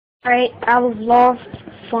Alright, I love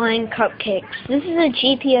flying cupcakes. This is a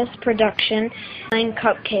GPS production. Flying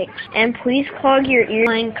cupcakes. And please clog your ears.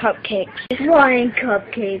 Flying cupcakes. Flying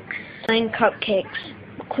cupcakes. Flying cupcakes.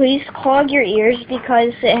 Please clog your ears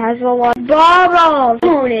because it has a lot of bubbles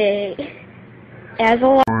on it. It has a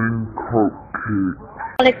lot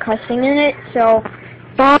of cussing in it, so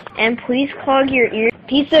and please clog your ears.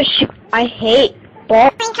 Piece of shit. I hate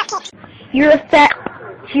bald. You're a fat.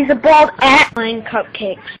 She's a bald ass. Flying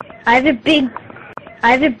cupcakes. I have a big.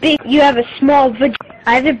 You have a small vagina.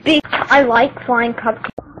 I like flying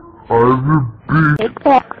cupcakes.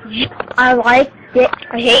 I like it.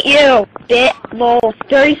 I hate you. Bit low.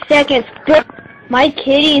 30 seconds. My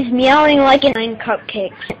kitty's meowing like an flying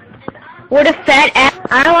cupcakes. What a fat ass.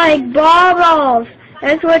 I like bubbles.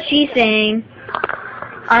 That's what she's saying.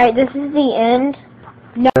 Alright, this is the end.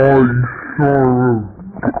 No.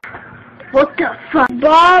 What the fuck?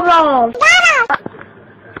 Bubbles!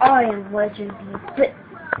 I am legendary.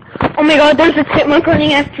 Oh my god, there's a chipmunk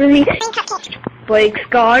running after me. Blake's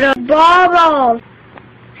got a bubbles.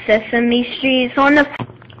 Sesame Street's on the.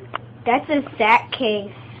 That's a sack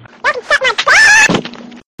case.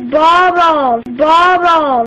 Bubbles! Bubbles!